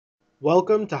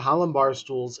Welcome to Holland Bar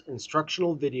Stool's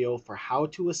instructional video for how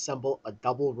to assemble a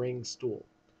double ring stool.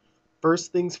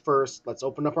 First things first, let's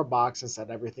open up our box and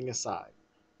set everything aside.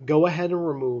 Go ahead and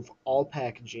remove all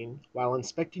packaging while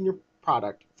inspecting your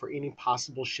product for any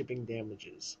possible shipping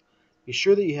damages. Be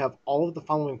sure that you have all of the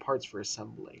following parts for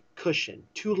assembly: cushion,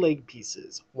 2 leg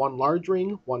pieces, 1 large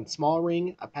ring, 1 small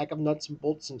ring, a pack of nuts and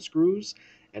bolts and screws,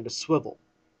 and a swivel.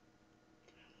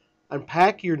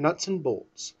 Unpack your nuts and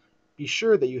bolts. Be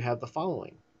sure that you have the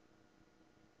following: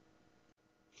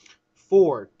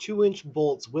 4 2-inch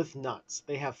bolts with nuts.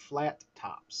 They have flat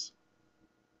tops.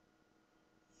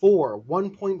 4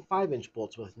 1.5-inch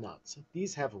bolts with nuts.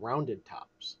 These have rounded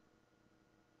tops.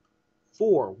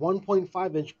 4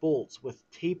 1.5-inch bolts with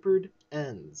tapered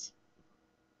ends.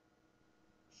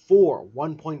 4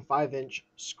 1.5-inch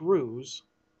screws.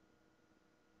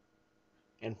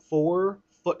 And 4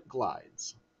 foot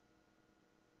glides.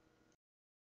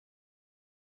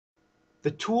 The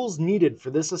tools needed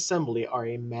for this assembly are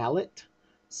a mallet,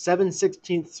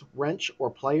 7/16 wrench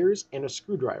or pliers, and a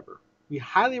screwdriver. We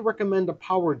highly recommend a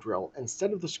power drill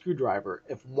instead of the screwdriver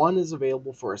if one is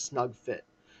available for a snug fit.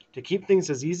 To keep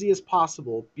things as easy as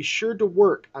possible, be sure to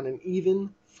work on an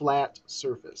even, flat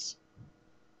surface.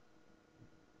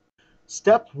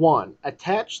 Step 1.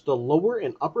 Attach the lower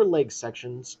and upper leg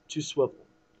sections to swivel.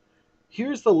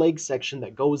 Here's the leg section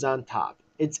that goes on top.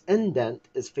 Its indent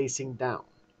is facing down.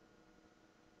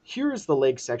 Here is the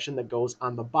leg section that goes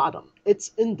on the bottom.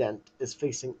 Its indent is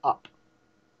facing up.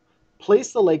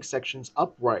 Place the leg sections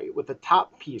upright with the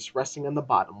top piece resting on the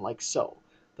bottom like so.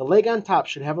 The leg on top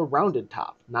should have a rounded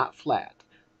top, not flat.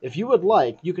 If you would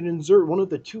like, you can insert one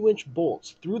of the 2-inch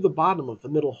bolts through the bottom of the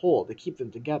middle hole to keep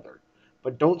them together,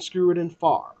 but don't screw it in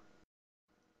far.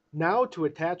 Now to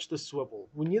attach the swivel.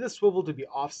 We need the swivel to be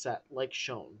offset like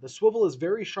shown. The swivel is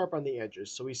very sharp on the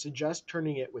edges, so we suggest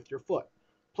turning it with your foot.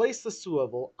 Place the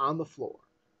swivel on the floor.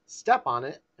 Step on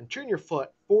it and turn your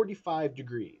foot 45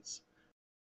 degrees.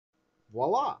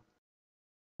 Voila!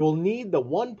 You'll need the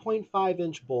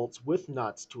 1.5-inch bolts with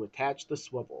nuts to attach the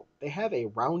swivel. They have a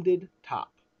rounded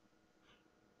top.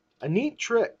 A neat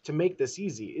trick to make this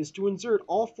easy is to insert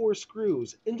all 4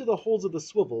 screws into the holes of the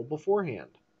swivel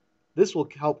beforehand. This will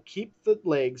help keep the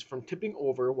legs from tipping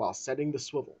over while setting the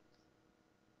swivel.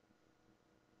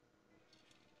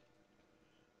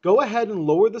 Go ahead and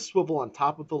lower the swivel on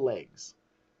top of the legs,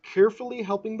 carefully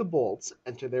helping the bolts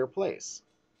enter their place.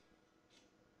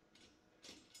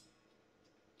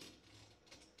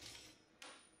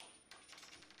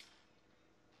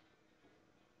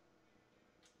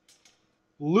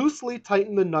 Loosely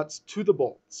tighten the nuts to the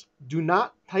bolts. Do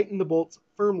not tighten the bolts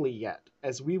firmly yet,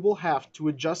 as we will have to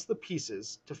adjust the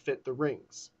pieces to fit the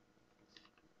rings.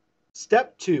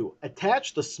 Step 2.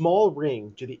 Attach the small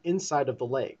ring to the inside of the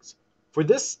legs. For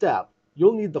this step,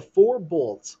 you'll need the 4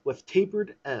 bolts with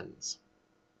tapered ends.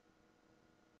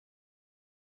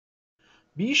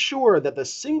 Be sure that the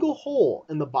single hole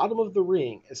in the bottom of the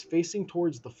ring is facing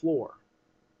towards the floor.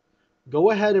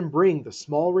 Go ahead and bring the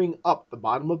small ring up the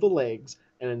bottom of the legs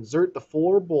and insert the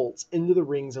 4 bolts into the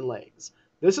rings and legs.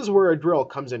 This is where a drill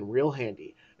comes in real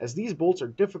handy, as these bolts are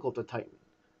difficult to tighten.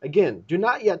 Again, do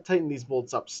not yet tighten these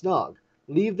bolts up snug.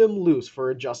 Leave them loose for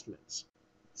adjustments.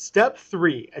 Step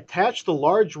 3. Attach the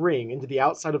large ring into the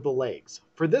outside of the legs.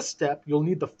 For this step, you'll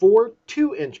need the 4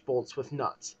 2-inch bolts with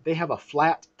nuts. They have a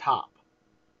flat top.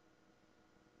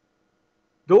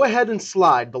 Go ahead and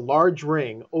slide the large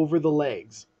ring over the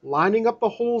legs, lining up the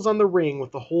holes on the ring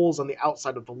with the holes on the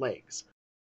outside of the legs.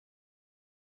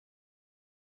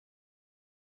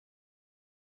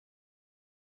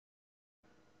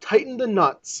 Tighten the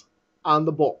nuts on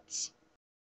the bolts.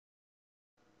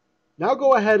 Now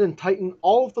go ahead and tighten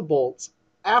all of the bolts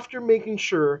after making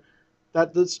sure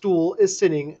that the stool is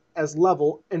sitting as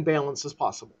level and balanced as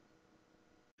possible.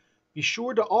 Be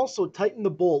sure to also tighten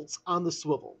the bolts on the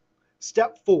swivel.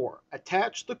 Step 4.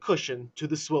 Attach the cushion to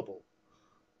the swivel.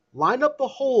 Line up the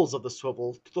holes of the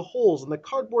swivel to the holes in the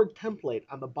cardboard template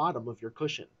on the bottom of your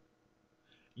cushion.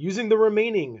 Using the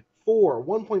remaining 4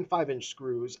 1.5-inch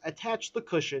screws, attach the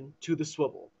cushion to the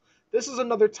swivel. This is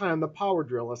another time the power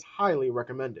drill is highly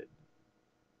recommended.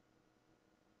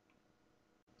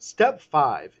 Step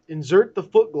 5. Insert the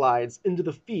foot glides into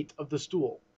the feet of the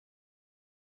stool.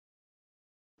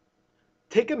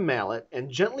 Take a mallet and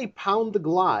gently pound the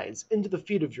glides into the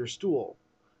feet of your stool.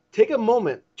 Take a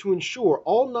moment to ensure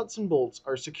all nuts and bolts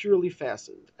are securely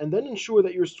fastened, and then ensure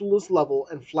that your stool is level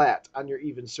and flat on your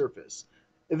even surface.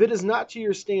 If it is not to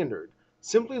your standard,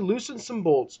 simply loosen some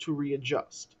bolts to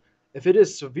readjust. If it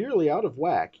is severely out of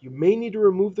whack, you may need to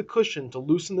remove the cushion to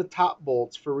loosen the top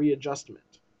bolts for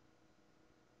readjustment.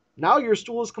 Now your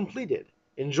stool is completed.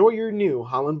 Enjoy your new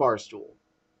Holland bar stool.